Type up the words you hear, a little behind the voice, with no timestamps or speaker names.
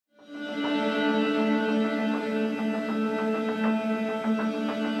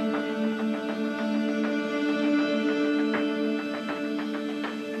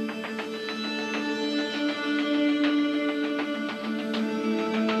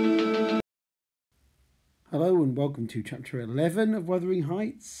Hello and welcome to chapter 11 of Wuthering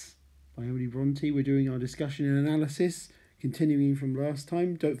Heights by Emily Bronte. We're doing our discussion and analysis, continuing from last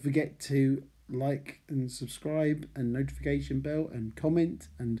time. Don't forget to like and subscribe and notification bell and comment,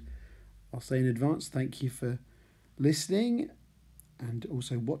 and I'll say in advance thank you for listening and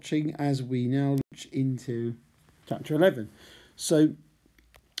also watching as we now launch into chapter 11. So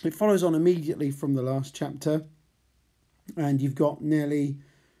it follows on immediately from the last chapter, and you've got Nelly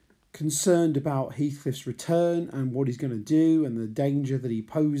concerned about Heathcliff's return and what he's going to do and the danger that he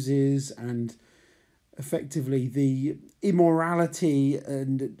poses and effectively the immorality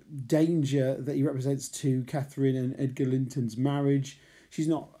and danger that he represents to Catherine and Edgar Linton's marriage. She's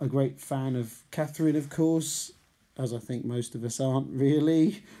not a great fan of Catherine, of course, as I think most of us aren't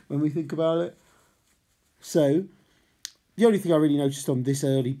really when we think about it. So the only thing I really noticed on this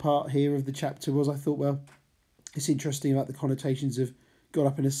early part here of the chapter was I thought, well, it's interesting about the connotations of got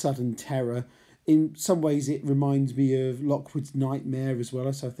up in a sudden terror. In some ways it reminds me of Lockwood's Nightmare as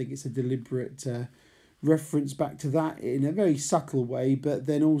well, so I think it's a deliberate reference back to that in a very subtle way, but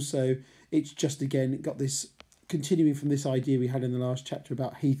then also it's just again got this continuing from this idea we had in the last chapter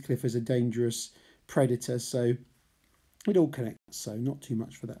about Heathcliff as a dangerous predator, so it all connects, so not too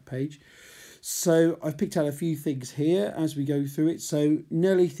much for that page. So I've picked out a few things here as we go through it. So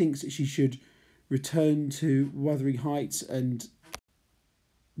Nelly thinks that she should return to Wuthering Heights and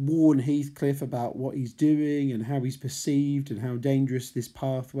warn Heathcliff about what he's doing and how he's perceived and how dangerous this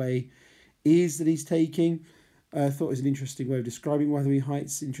pathway is that he's taking. I thought it was an interesting way of describing Wuthering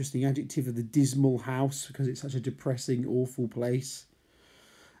Heights, interesting adjective of the dismal house because it's such a depressing, awful place.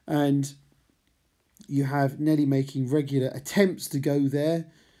 And you have Nelly making regular attempts to go there.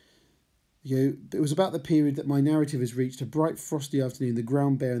 It was about the period that my narrative has reached, a bright frosty afternoon, the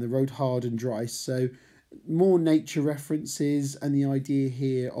ground bare and the road hard and dry. So more nature references and the idea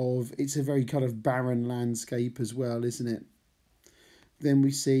here of it's a very kind of barren landscape as well, isn't it? Then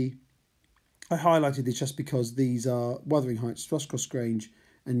we see, I highlighted this just because these are Wuthering Heights, Thrushcross Grange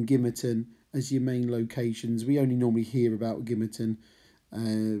and Gimmerton as your main locations. We only normally hear about Gimmerton.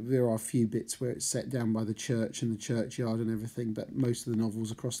 There are a few bits where it's set down by the church and the churchyard and everything, but most of the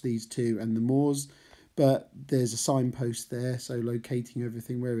novels across these two and the moors. But there's a signpost there, so locating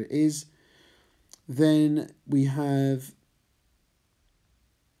everything where it is. Then we have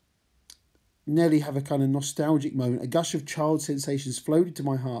Nelly have a kind of nostalgic moment. A gush of child sensations flowed into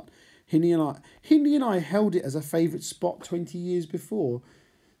my heart. Hindley and I held it as a favourite spot 20 years before.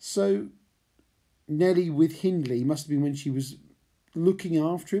 So Nelly with Hindley must have been when she was looking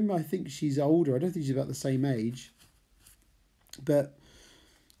after him. I think she's older. I don't think she's about the same age. But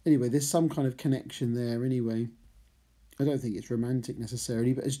anyway, there's some kind of connection there anyway. I don't think it's romantic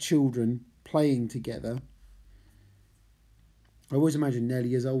necessarily, but as children playing together. I always imagine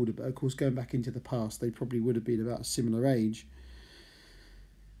Nelly is older, but of course going back into the past, they probably would have been about a similar age.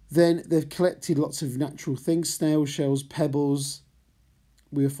 Then they've collected lots of natural things, snail shells, pebbles.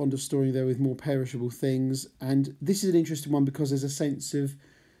 We were fond of storing there with more perishable things. And this is an interesting one because there's a sense of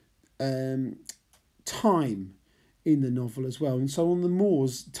time in the novel as well. And so on the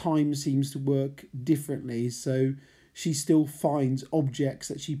moors, time seems to work differently. So she still finds objects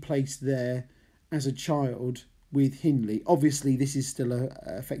that she placed there as a child with Hindley. Obviously, this is still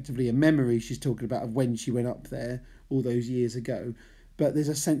effectively a memory she's talking about of when she went up there all those years ago. But there's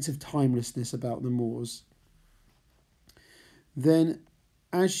a sense of timelessness about the moors. Then,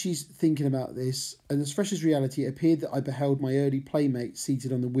 as she's thinking about this, and as fresh as reality, it appeared that I beheld my early playmate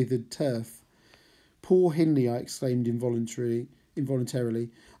seated on the withered turf. Poor Hindley, I exclaimed involuntarily.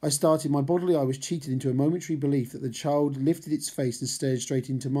 I started. My bodily eye was cheated into a momentary belief that the child lifted its face and stared straight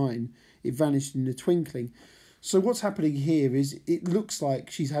into mine. It vanished in a twinkling. So what's happening here is it looks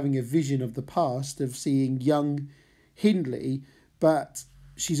like she's having a vision of the past, of seeing young Hindley, but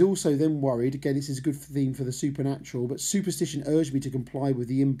she's also then worried, again this is a good theme for the supernatural, but superstition urged me to comply with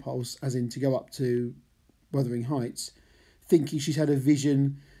the impulse, as in to go up to Wuthering Heights, thinking she's had a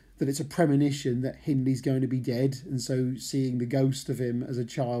vision that it's a premonition that Hindley's going to be dead, and so seeing the ghost of him as a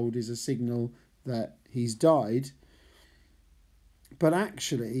child is a signal that he's died. But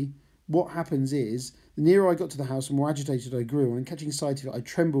actually, what happens is, the nearer I got to the house, the more agitated I grew, and catching sight of it, I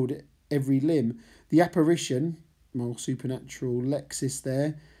trembled at every limb. The apparition, more supernatural Lexis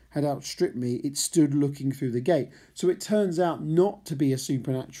there, had outstripped me. It stood looking through the gate. So it turns out not to be a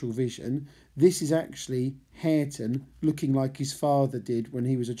supernatural vision. This is actually Hareton looking like his father did when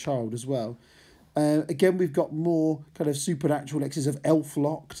he was a child as well. Again, we've got more kind of supernatural Lexis of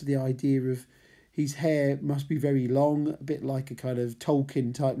elf-locked, the idea of his hair must be very long, a bit like a kind of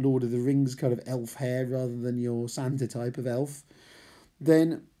Tolkien type Lord of the Rings kind of elf hair rather than your Santa type of elf.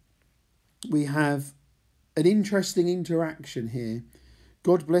 Then we have an interesting interaction here.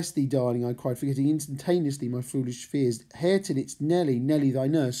 God bless thee, darling, I cried, forgetting instantaneously my foolish fears. Hareton, it's Nelly, Nelly thy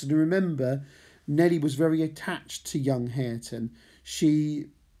nurse. And remember, Nelly was very attached to young Hareton. She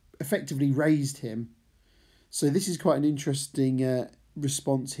effectively raised him. So this is quite an interesting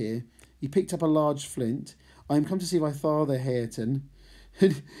response here. He picked up a large flint. I am come to see thy father, Hareton.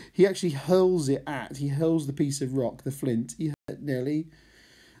 And he actually hurls the piece of rock, the flint. He hurt Nelly.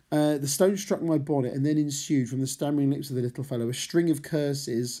 The stone struck my bonnet, and then ensued from the stammering lips of the little fellow a string of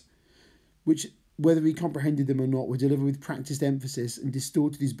curses, which, whether he comprehended them or not, were delivered with practised emphasis and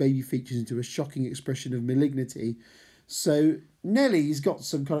distorted his baby features into a shocking expression of malignity. So Nelly's got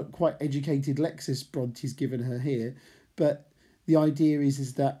some kind of quite educated Lexis Bronte's given her here, but the idea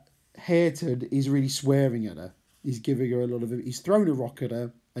is that Hareton is really swearing at her. He's giving her a lot of... He's thrown a rock at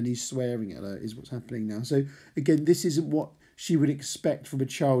her and he's swearing at her is what's happening now. So again, this isn't what she would expect from a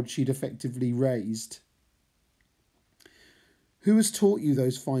child she'd effectively raised. Who has taught you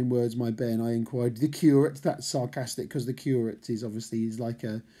those fine words, my bairn? I inquired. The curate. That's sarcastic because the curate is obviously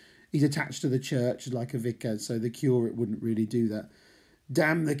he's attached to the church like a vicar, so the curate wouldn't really do that.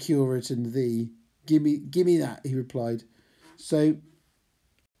 Damn the curate and thee. Give me that, he replied. So,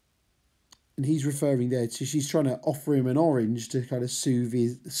 and he's referring there to, she's trying to offer him an orange to kind of soothe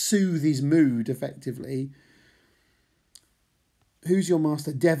his mood effectively. Who's your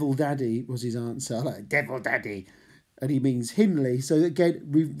master? Devil Daddy was his answer. I like Devil Daddy. And he means Hindley. So again,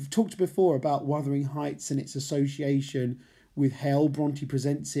 we've talked before about Wuthering Heights and its association with hell. Bronte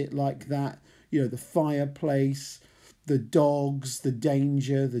presents it like that. You know, the fireplace, the dogs, the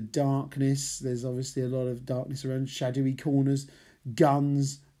danger, the darkness. There's obviously a lot of darkness around, shadowy corners,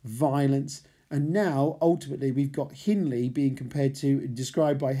 guns, violence. And now, ultimately, we've got Hindley being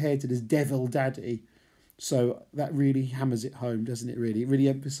described by Hareton as Devil Daddy. So that really hammers it home, doesn't it, really? It really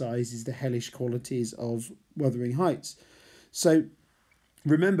emphasises the hellish qualities of Wuthering Heights. So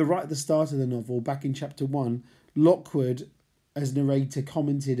remember, right at the start of the novel, back in chapter 1, Lockwood, as narrator,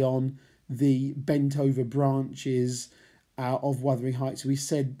 commented on the bent-over branches of Wuthering Heights. We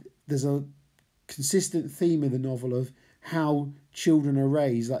said there's a consistent theme in the novel of how children are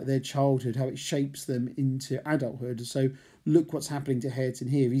raised, like their childhood, how it shapes them into adulthood. So look what's happening to Hareton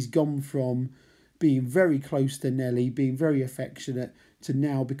here. He's gone from being very close to Nelly, being very affectionate, to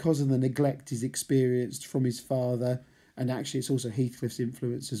now, because of the neglect he's experienced from his father, and actually it's also Heathcliff's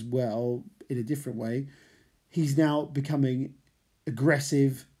influence as well, in a different way, he's now becoming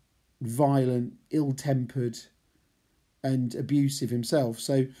aggressive, violent, ill-tempered, and abusive himself.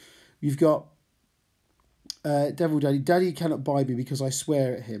 So you've got Devil Daddy. Daddy cannot buy me because I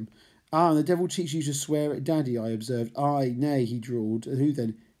swear at him. And the devil teaches you to swear at Daddy, I observed. Aye, nay, he drawled. And who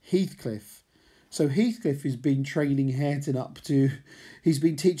then? Heathcliff. So Heathcliff has been training Hareton up to... He's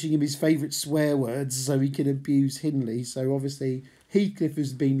been teaching him his favourite swear words so he can abuse Hindley. So obviously Heathcliff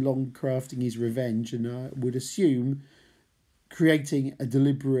has been long crafting his revenge, and I would assume creating a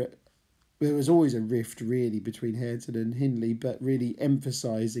deliberate... There was always a rift, really, between Hareton and Hindley, but really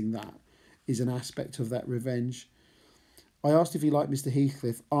emphasising that is an aspect of that revenge. I asked if he liked Mr.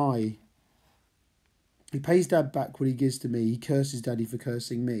 Heathcliff. Aye. He pays Dad back what he gives to me. He curses Daddy for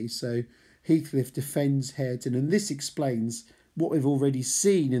cursing me. So Heathcliff defends Hareton, and this explains what we've already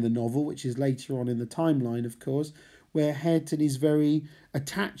seen in the novel, which is later on in the timeline, of course, where Hareton is very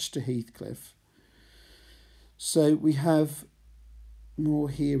attached to Heathcliff. So we have more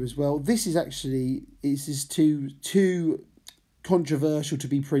here as well. This is too controversial to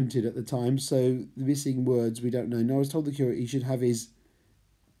be printed at the time, so the missing words we don't know. No, I was told the curate he should have his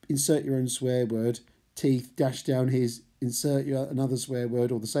insert your own swear word, teeth, dash down his insert your another swear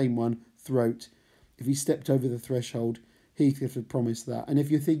word, or the same one, throat. If he stepped over the threshold, Heathcliff had promised that. And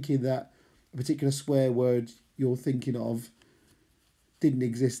if you're thinking that a particular swear word you're thinking of didn't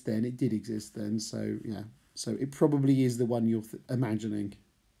exist then, it did exist then. So, yeah. So it probably is the one you're imagining.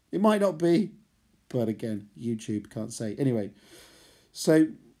 It might not be, but again, YouTube can't say. Anyway, so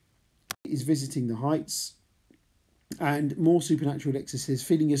he's visiting the Heights, and more supernatural exorcists,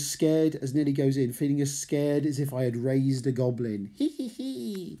 feeling as scared as Nelly goes in, feeling as scared as if I had raised a goblin. Hee hee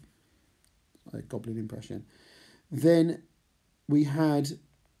hee. A goblin impression. Then there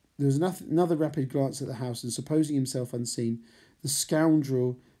was another rapid glance at the house, and supposing himself unseen, the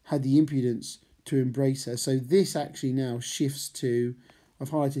scoundrel had the impudence to embrace her. So this actually now shifts to,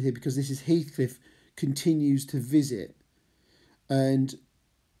 I've highlighted here because this is Heathcliff continues to visit, and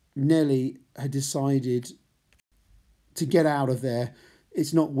Nelly had decided to get out of there.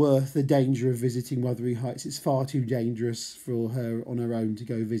 It's not worth the danger of visiting Wuthering Heights. It's far too dangerous for her on her own to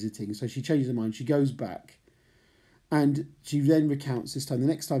go visiting. So she changes her mind. She goes back, and she then recounts this time. The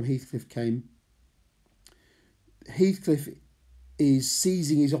next time Heathcliff came, Heathcliff is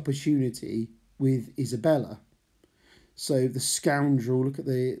seizing his opportunity with Isabella. So the scoundrel, look at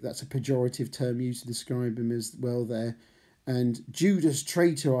that's a pejorative term used to describe him as well there. And Judas,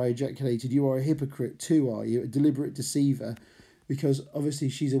 traitor, I ejaculated, you are a hypocrite too, are you? A deliberate deceiver. Because obviously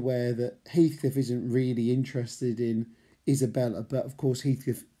she's aware that Heathcliff isn't really interested in Isabella, but of course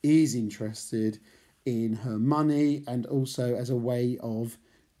Heathcliff is interested in her money and also as a way of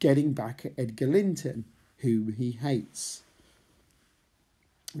getting back at Edgar Linton, whom he hates.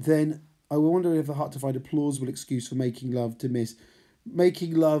 Then I wonder if the heart to find a plausible excuse for making love to Miss.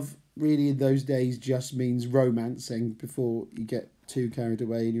 Making love really in those days just means romancing before you get too carried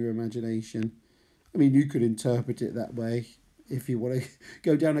away in your imagination. I mean, you could interpret it that way if you want to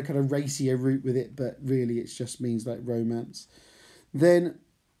go down a kind of racier route with it, but really it just means like romance. Then,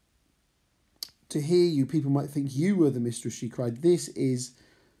 to hear you, people might think you were the mistress, she cried. This is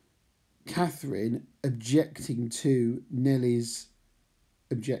Catherine objecting to Nelly's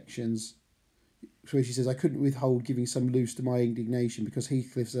objections. So she says, I couldn't withhold giving some loose to my indignation because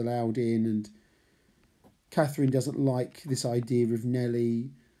Heathcliff's allowed in, and Catherine doesn't like this idea of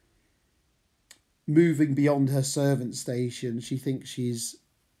Nelly moving beyond her servant station. She thinks she's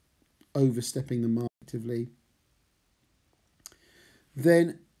overstepping the mark actively.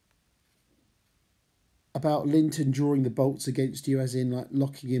 Then about Linton drawing the bolts against you, as in like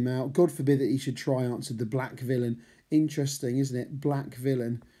locking him out. God forbid that he should try, answered the black villain. Interesting, isn't it? Black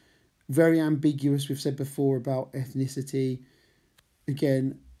villain. Very ambiguous. We've said before about ethnicity.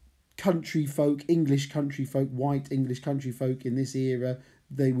 Again, country folk, English country folk, white English country folk in this era,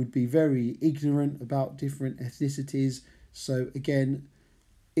 they would be very ignorant about different ethnicities. So again,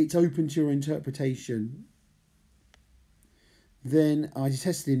 it's open to your interpretation. Then I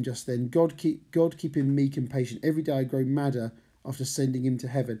detested him just then. God keep him meek and patient. Every day I grow madder after sending him to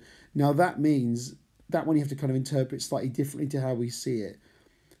heaven. Now that means that one you have to kind of interpret slightly differently to how we see it.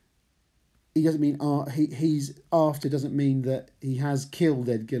 He doesn't mean he's after doesn't mean that he has killed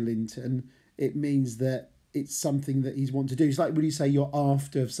Edgar Linton. It means that it's something that he's want to do. It's like when you say you're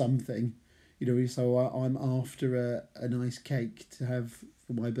after something, you know, you say, oh, I'm after a nice cake to have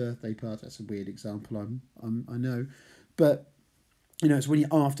for my birthday party. That's a weird example, I know, but you know, it's when you're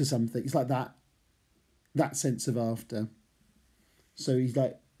after something. It's like that sense of after. So he's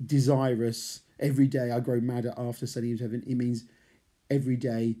like desirous. Every day I grow madder after sending him to heaven. It means every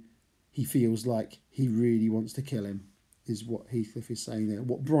day he feels like he really wants to kill him, is what Heathcliff is saying there.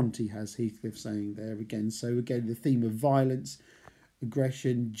 What Bronte has Heathcliff saying there again. So again, the theme of violence,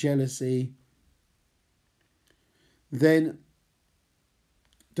 aggression, jealousy. Then,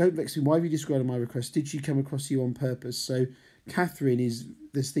 don't vex me, why have you disregarded my request? Did she come across you on purpose? So Catherine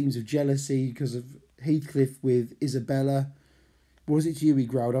there's themes of jealousy because of Heathcliff with Isabella. Was it you, he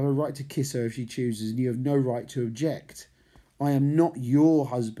growled. I have a right to kiss her if she chooses, and you have no right to object. I am not your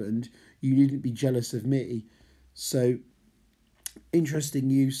husband. You needn't be jealous of me. So, interesting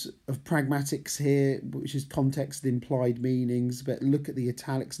use of pragmatics here, which is context and implied meanings. But look at the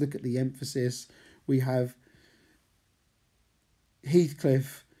italics, look at the emphasis. We have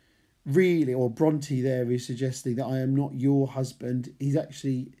Heathcliff really, or Bronte there is suggesting that I am not your husband.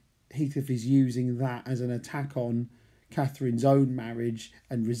 Heathcliff is using that as an attack on Catherine's own marriage,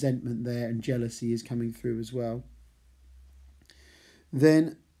 and resentment there and jealousy is coming through as well.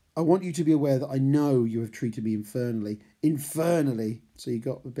 Then, I want you to be aware that I know you have treated me infernally. Infernally. So you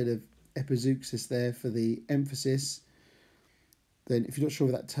got a bit of epizeuxis there for the emphasis. Then, if you're not sure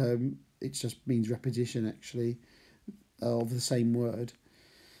of that term, it just means repetition, actually, of the same word.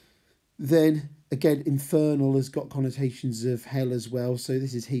 Then, again, infernal has got connotations of hell as well. So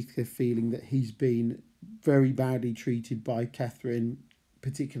this is Heathcliff feeling that he's been very badly treated by Catherine.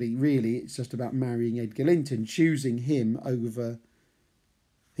 Particularly, really, it's just about marrying Edgar Linton, choosing him over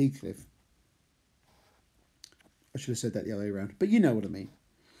Heathcliff. I should have said that the other way around, but you know what I mean.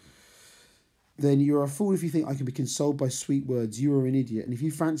 Then you're a fool if you think I can be consoled by sweet words. You are an idiot, and if you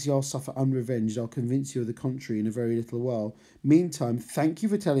fancy I'll suffer unrevenged, I'll convince you of the contrary in a very little while. Meantime, thank you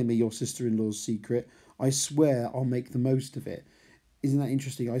for telling me your sister-in-law's secret. I swear I'll make the most of it. Isn't that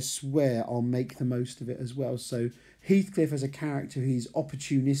interesting? I swear I'll make the most of it as well. So Heathcliff as a character, he's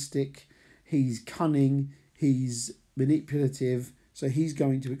opportunistic, he's cunning, he's manipulative. So he's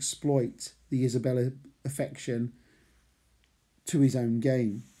going to exploit the Isabella affection to his own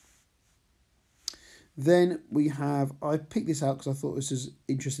gain. Then we have, I picked this out because I thought this was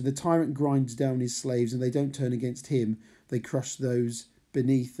interesting. The tyrant grinds down his slaves and they don't turn against him. They crush those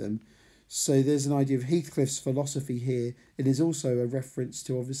beneath them. So there's an idea of Heathcliff's philosophy here. It is also a reference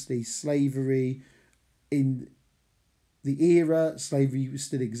to obviously slavery. In the era, slavery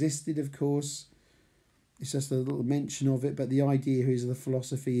still existed, of course. It's just a little mention of it, but the idea is the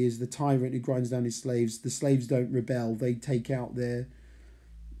philosophy is the tyrant who grinds down his slaves. The slaves don't rebel; they take out their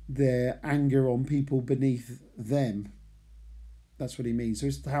anger on people beneath them. That's what he means. So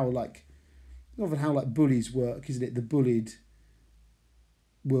it's how often how bullies work, isn't it? The bullies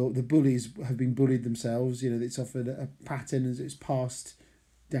have been bullied themselves. It's often a pattern as it's passed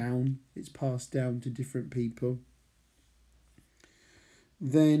down. It's passed down to different people.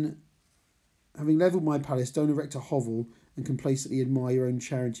 Then, having levelled my palace, don't erect a hovel and complacently admire your own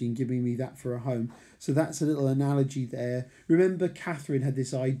charity and giving me that for a home. So that's a little analogy there. Remember, Catherine had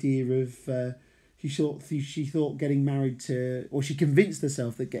this idea of she thought getting married to, or she convinced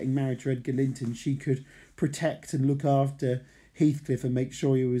herself that getting married to Edgar Linton, she could protect and look after Heathcliff and make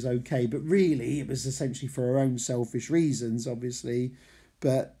sure he was okay. But really, it was essentially for her own selfish reasons, obviously.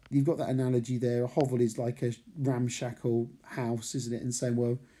 But you've got that analogy there. A hovel is like a ramshackle house, isn't it? And saying,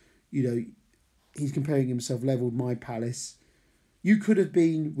 well, he's comparing himself, levelled my palace. You could have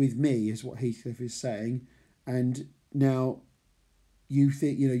been with me, is what Heathcliff is saying. And now you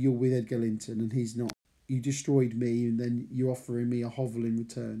think, you're with Edgar Linton and he's not. You destroyed me and then you're offering me a hovel in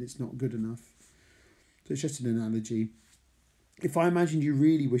return. It's not good enough. So it's just an analogy. If I imagined you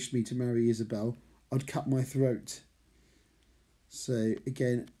really wished me to marry Isabel, I'd cut my throat. So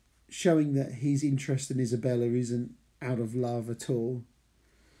again, showing that his interest in Isabella isn't out of love at all.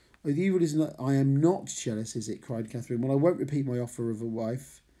 Oh, the evil is not, I am not jealous, is it? Cried Catherine. Well, I won't repeat my offer of a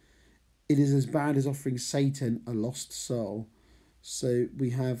wife. It is as bad as offering Satan a lost soul. So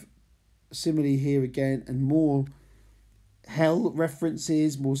we have simile here again, and more hell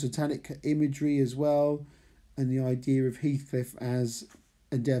references, more satanic imagery as well, and the idea of Heathcliff as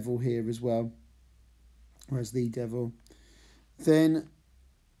a devil here as well, or as the devil. Then,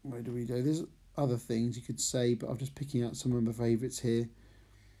 where do we go? There's other things you could say, but I'm just picking out some of my favourites here.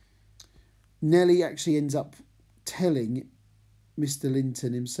 Nelly actually ends up telling Mr.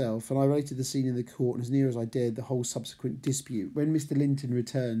 Linton himself, and I related the scene in the court, and as near as I dared, the whole subsequent dispute. When Mr. Linton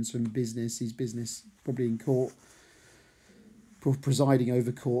returns from his business probably in court, presiding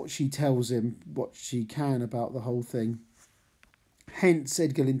over court, she tells him what she can about the whole thing. Hence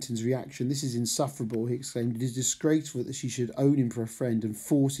Edgar Linton's reaction. This is insufferable, he exclaimed. It is disgraceful that she should own him for a friend and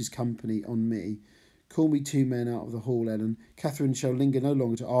force his company on me. Call me 2 men out of the hall, Ellen. Catherine shall linger no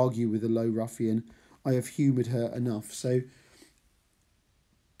longer to argue with the low ruffian. I have humoured her enough. So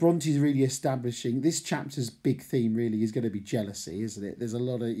Bronte's really establishing, this chapter's big theme really is going to be jealousy, isn't it? There's a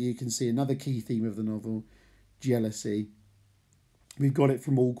lot of, you can see another key theme of the novel, jealousy. We've got it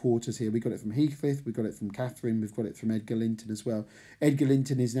from all quarters here. We've got it from Heathcliff, we've got it from Catherine, we've got it from Edgar Linton as well. Edgar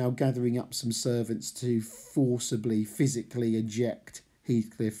Linton is now gathering up some servants to forcibly, physically eject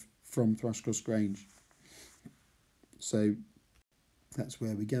Heathcliff from Thrushcross Grange. So that's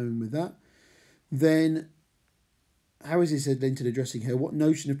where we're going with that. Then, how is this Ed Linton addressing her? What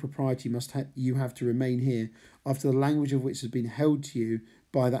notion of propriety must you have to remain here after the language of which has been held to you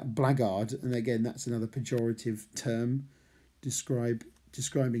by that blackguard? And again, that's another pejorative term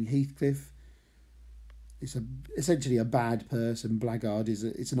describing Heathcliff. It's essentially a bad person. Blackguard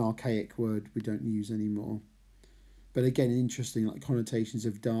it's an archaic word we don't use anymore. But again, interesting connotations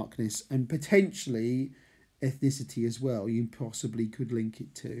of darkness and potentially ethnicity as well. You possibly could link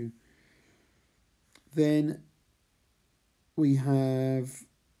it to. Then we have,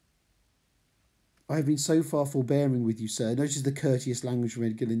 I have been so far forbearing with you, sir. Notice the courteous language from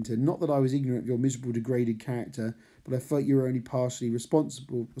Edgar Linton. Not that I was ignorant of your miserable, degraded character, but I felt you were only partly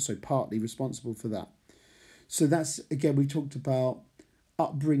responsible for that. So that's, again, we talked about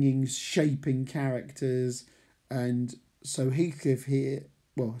upbringings, shaping characters, and so Heathcliff here,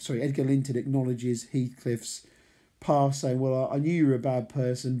 Edgar Linton acknowledges Heathcliff's past, saying, well, I knew you were a bad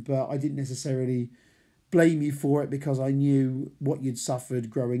person, but I didn't necessarily blame you for it because I knew what you'd suffered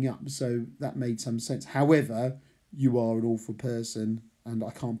growing up, so that made some sense. However, you are an awful person, and I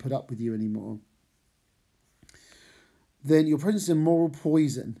can't put up with you anymore. Then your presence is a moral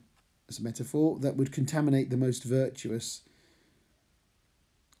poison, as a metaphor, that would contaminate the most virtuous.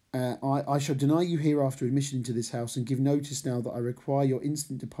 I shall deny you hereafter admission into this house and give notice now that I require your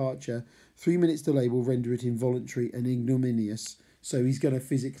instant departure. 3 minutes delay will render it involuntary and ignominious. So he's going to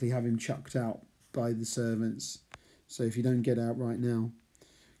physically have him chucked out by the servants. So if you don't get out right now.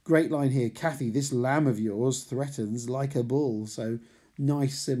 Great line here. Cathy, this lamb of yours threatens like a bull. So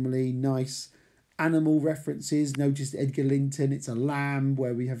nice simile, nice animal references. Notice Edgar Linton, it's a lamb,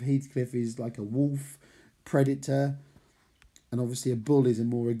 where we have Heathcliff is like a wolf, predator. And obviously a bull is a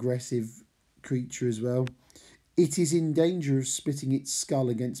more aggressive creature as well. It is in danger of splitting its skull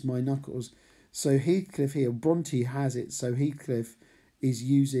against my knuckles. So Heathcliff here, Bronte has it. So Heathcliff is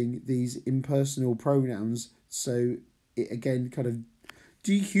using these impersonal pronouns, so it again kind of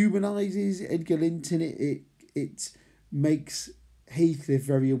dehumanises Edgar Linton. It makes Heathcliff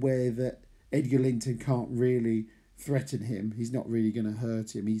very aware that Edgar Linton can't really threaten him. He's not really going to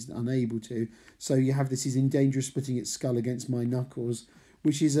hurt him. He's unable to. So you have this, he's in danger of splitting its skull against my knuckles,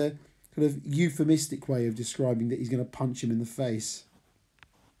 which is a kind of euphemistic way of describing that he's going to punch him in the face.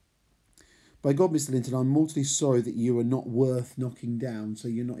 By God, Mr. Linton, I'm mortally sorry that you are not worth knocking down, so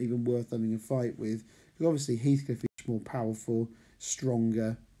you're not even worth having a fight with. Because obviously Heathcliff is more powerful,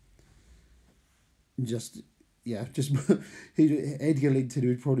 stronger, just Edgar Linton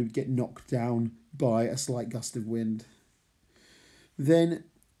would probably get knocked down by a slight gust of wind. Then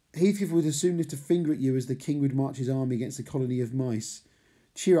Heathcliff would assume lift a finger at you as the king would march his army against a colony of mice.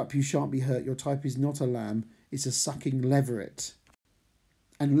 Cheer up, you shan't be hurt. Your type is not a lamb, it's a sucking leveret.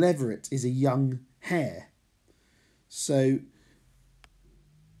 And leveret is a young hare. So,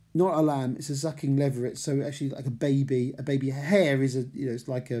 not a lamb, it's a sucking leveret. So actually, like a baby hare is it's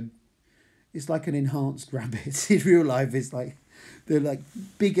like an enhanced rabbit. In real life, it's like they're like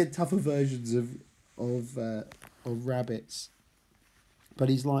bigger, tougher versions of rabbits. But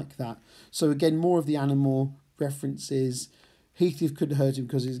he's like that. So again, more of the animal references. Heathcliff couldn't hurt him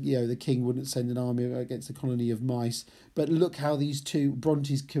because the king wouldn't send an army against a colony of mice. But look how these two,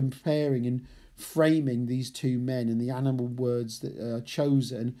 Bronte's comparing and framing these two men and the animal words that are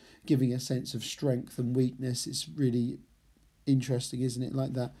chosen, giving a sense of strength and weakness. It's really interesting, isn't it,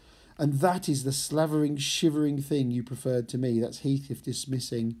 like that? And that is the slavering, shivering thing you preferred to me. That's Heathcliff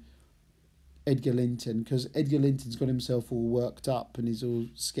dismissing Edgar Linton, because Edgar Linton's got himself all worked up and he's all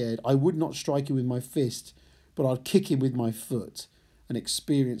scared. I would not strike him with my fist, but I'd kick him with my foot and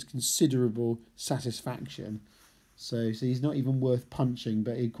experience considerable satisfaction. So he's not even worth punching,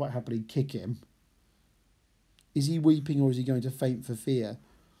 but he'd quite happily kick him. Is he weeping or is he going to faint for fear?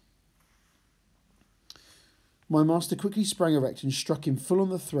 My master quickly sprang erect and struck him full on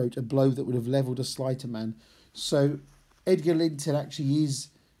the throat, a blow that would have levelled a slighter man. So Edgar Linton actually is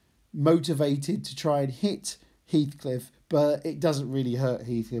motivated to try and hit Heathcliff, but it doesn't really hurt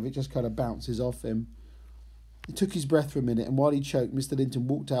Heathcliff. It just kind of bounces off him. He took his breath for a minute, and while he choked, Mr. Linton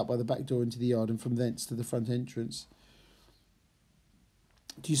walked out by the back door into the yard and from thence to the front entrance.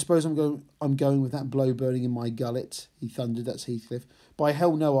 Do you suppose I'm going with that blow burning in my gullet? He thundered. That's Heathcliff. By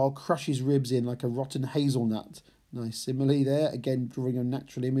hell no, I'll crush his ribs in like a rotten hazelnut. Nice simile there. Again, drawing on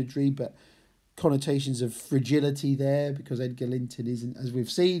natural imagery, but connotations of fragility there, because Edgar Linton isn't, as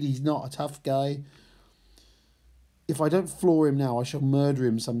we've seen, he's not a tough guy. If I don't floor him now, I shall murder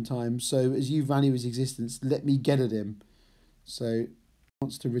him sometime. So as you value his existence, let me get at him. So he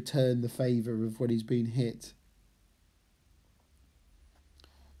wants to return the favour of when he's been hit.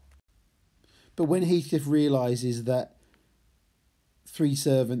 But when Heathcliff realises that 3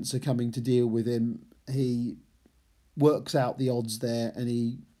 servants are coming to deal with him, he works out the odds there and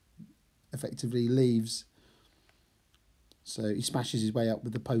he effectively leaves. So he smashes his way up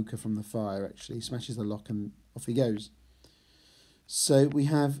with the poker from the fire, actually. He smashes the lock and off he goes. So we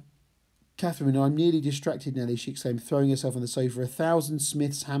have Catherine. I'm nearly distracted, Nelly, she exclaimed, throwing herself on the sofa. 1,000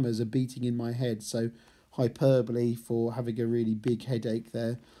 Smith's hammers are beating in my head. So hyperbole for having a really big headache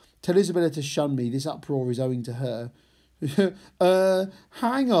there. Tell Isabella to shun me. This uproar is owing to her.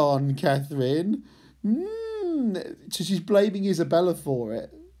 Hang on, Catherine. So she's blaming Isabella for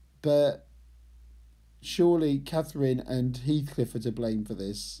it. But surely Catherine and Heathcliff are to blame for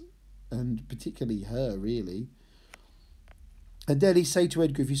this. And particularly her, really. And Nelly, say to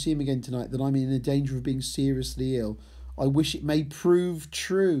Edgar, if you see him again tonight, that I'm in a danger of being seriously ill. I wish it may prove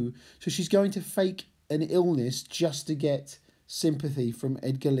true. So she's going to fake an illness just to get sympathy from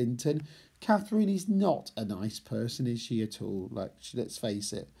Edgar Linton. Catherine is not a nice person, is she at all? Let's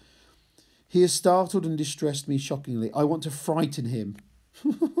face it. He has startled and distressed me shockingly. I want to frighten him.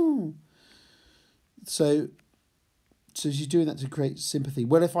 So she's doing that to create sympathy.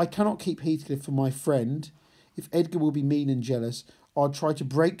 Well, if I cannot keep Heathcliff for my friend, if Edgar will be mean and jealous, I'll try to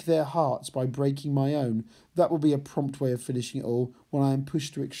break their hearts by breaking my own. That will be a prompt way of finishing it all when I am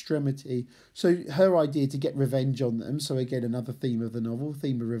pushed to extremity. So her idea to get revenge on them. So again, another theme of the novel,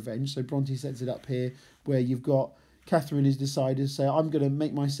 theme of revenge. So Bronte sets it up here where you've got Catherine has decided to say, I'm going to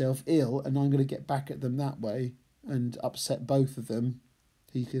make myself ill and I'm going to get back at them that way and upset both of them,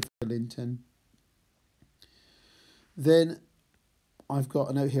 Heathcliff and Linton. Then I've got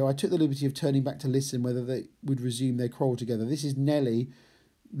a note here. I took the liberty of turning back to listen whether they would resume their quarrel together. This is Nelly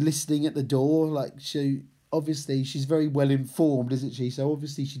listening at the door. Obviously, she's very well informed, isn't she? So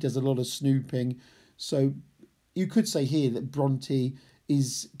obviously she does a lot of snooping. So you could say here that Bronte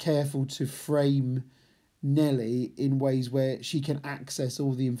is careful to frame Nelly in ways where she can access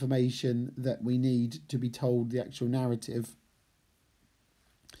all the information that we need to be told the actual narrative.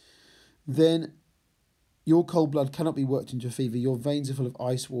 Then, your cold blood cannot be worked into a fever. Your veins are full of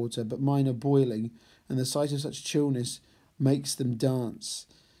ice water, but mine are boiling, and the sight of such chillness makes them dance.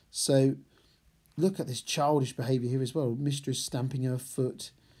 So, look at this childish behaviour here as well. Mistress stamping her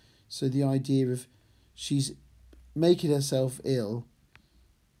foot. So the idea of she's making herself ill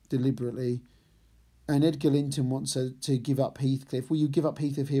deliberately, and Edgar Linton wants her to give up Heathcliff. Will you give up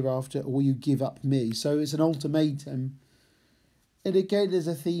Heathcliff hereafter, or will you give up me? So it's an ultimatum. And again, there's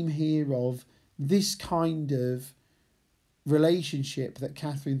a theme here of this kind of relationship that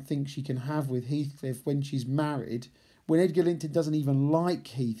Catherine thinks she can have with Heathcliff when she's married, when Edgar Linton doesn't even like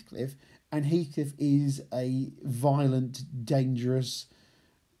Heathcliff, and Heathcliff is a violent, dangerous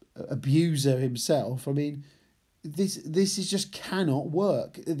abuser himself. I mean, this is just cannot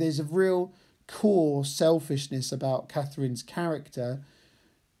work. There's a real core selfishness about Catherine's character.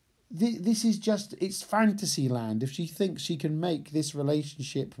 This is just, it's fantasy land if she thinks she can make this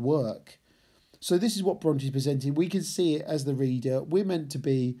relationship work. So this is what Bronte's presenting. We can see it as the reader. We're meant to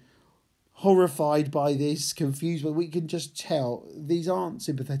be horrified by this, confused, but we can just tell these aren't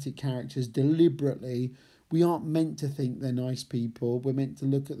sympathetic characters deliberately. We aren't meant to think they're nice people. We're meant to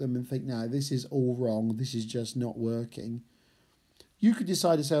look at them and think, no, this is all wrong. This is just not working. You could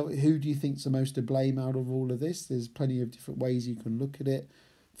decide yourself, who do you think's the most to blame out of all of this? There's plenty of different ways you can look at it.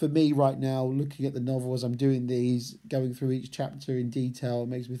 For me right now, looking at the novel as I'm doing these, going through each chapter in detail, it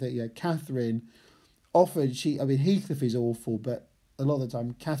makes me think, Catherine, often Heathcliff is awful, but a lot of the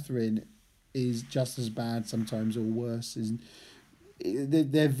time Catherine is just as bad, sometimes, or worse.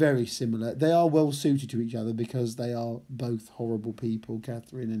 They're very similar. They are well suited to each other because they are both horrible people,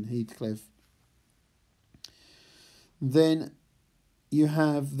 Catherine and Heathcliff. Then you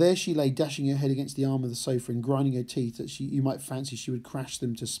have, there she lay, dashing her head against the arm of the sofa and grinding her teeth that you might fancy she would crash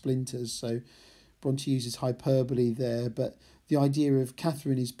them to splinters. So Bronte uses hyperbole there, but the idea of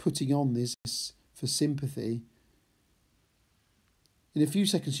Catherine is putting on this for sympathy. In a few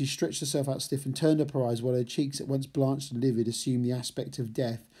seconds she stretched herself out stiff and turned up her eyes while her cheeks, at once blanched and livid, assumed the aspect of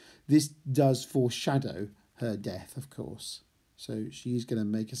death. This does foreshadow her death, of course. So she is going to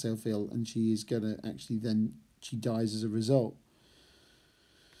make herself ill, and she is going to actually then, she dies as a result.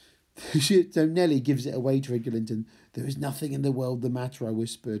 So Nelly gives it away to Edgar Linton. There is nothing in the world the matter, I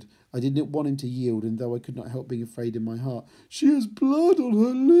whispered. I did not want him to yield, and though I could not help being afraid in my heart. She has blood on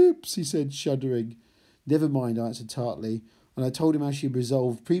her lips, he said, shuddering. Never mind, I answered tartly, and I told him how she had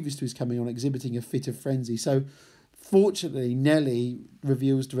resolved, previous to his coming on, exhibiting a fit of frenzy. So, fortunately, Nelly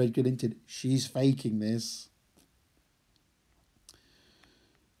reveals to Edgar Linton, she's faking this.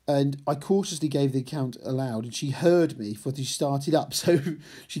 And I cautiously gave the account aloud, and she heard me, for she started up. So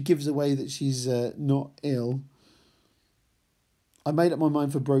she gives away that she's not ill. I made up my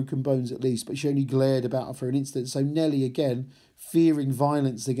mind for broken bones at least, but she only glared about her for an instant. So Nelly, again, fearing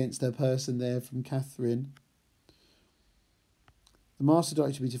violence against her person there from Catherine. The master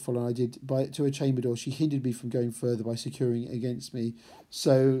directed me to follow, and I did. To a chamber door, she hindered me from going further by securing it against me.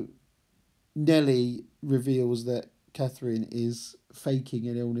 So Nelly reveals that Catherine is faking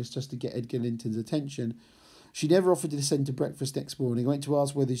an illness just to get Edgar Linton's attention. She never offered to descend to breakfast next morning. I went to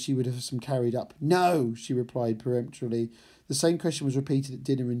ask whether she would have some carried up. No, she replied peremptorily. The same question was repeated at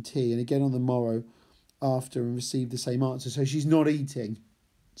dinner and tea, and again on the morrow after, and received the same answer. So she's not eating.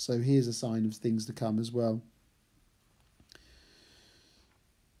 So here's a sign of things to come as well.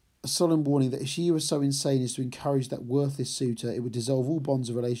 A solemn warning that if she was so insane as to encourage that worthless suitor, it would dissolve all bonds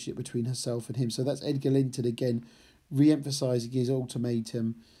of relationship between herself and him. So that's Edgar Linton again, re-emphasising his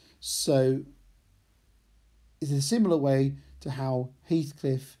ultimatum. So it's a similar way to how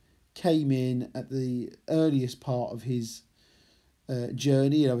Heathcliff came in at the earliest part of his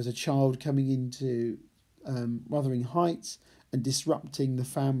journey. As a child coming into Wuthering Heights and disrupting the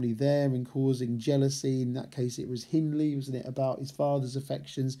family there and causing jealousy. In that case, it was Hindley, wasn't it, about his father's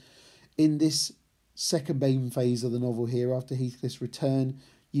affections. In this second main phase of the novel here, after Heathcliff's return,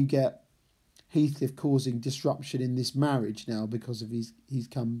 you get Heathcliff causing disruption in this marriage now because of his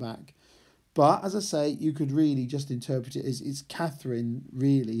come back. But, as I say, you could really just interpret it as it's Catherine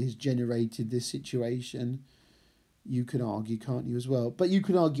really has generated this situation. You can argue, can't you, as well? But you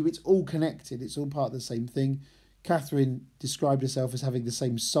can argue it's all connected. It's all part of the same thing. Catherine described herself as having the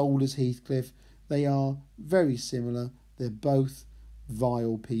same soul as Heathcliff. They are very similar. They're both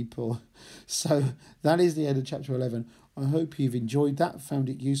vile people. So that is the end of chapter 11. I hope you've enjoyed that, found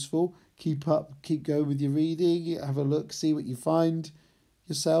it useful. Keep going with your reading. Have a look, see what you find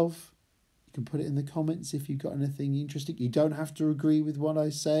yourself. You can put it in the comments if you've got anything interesting. You don't have to agree with what I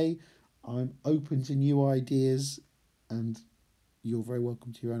say. I'm open to new ideas, and you're very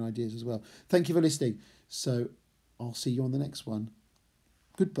welcome to your own ideas as well. Thank you for listening. So I'll see you on the next one.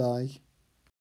 Goodbye.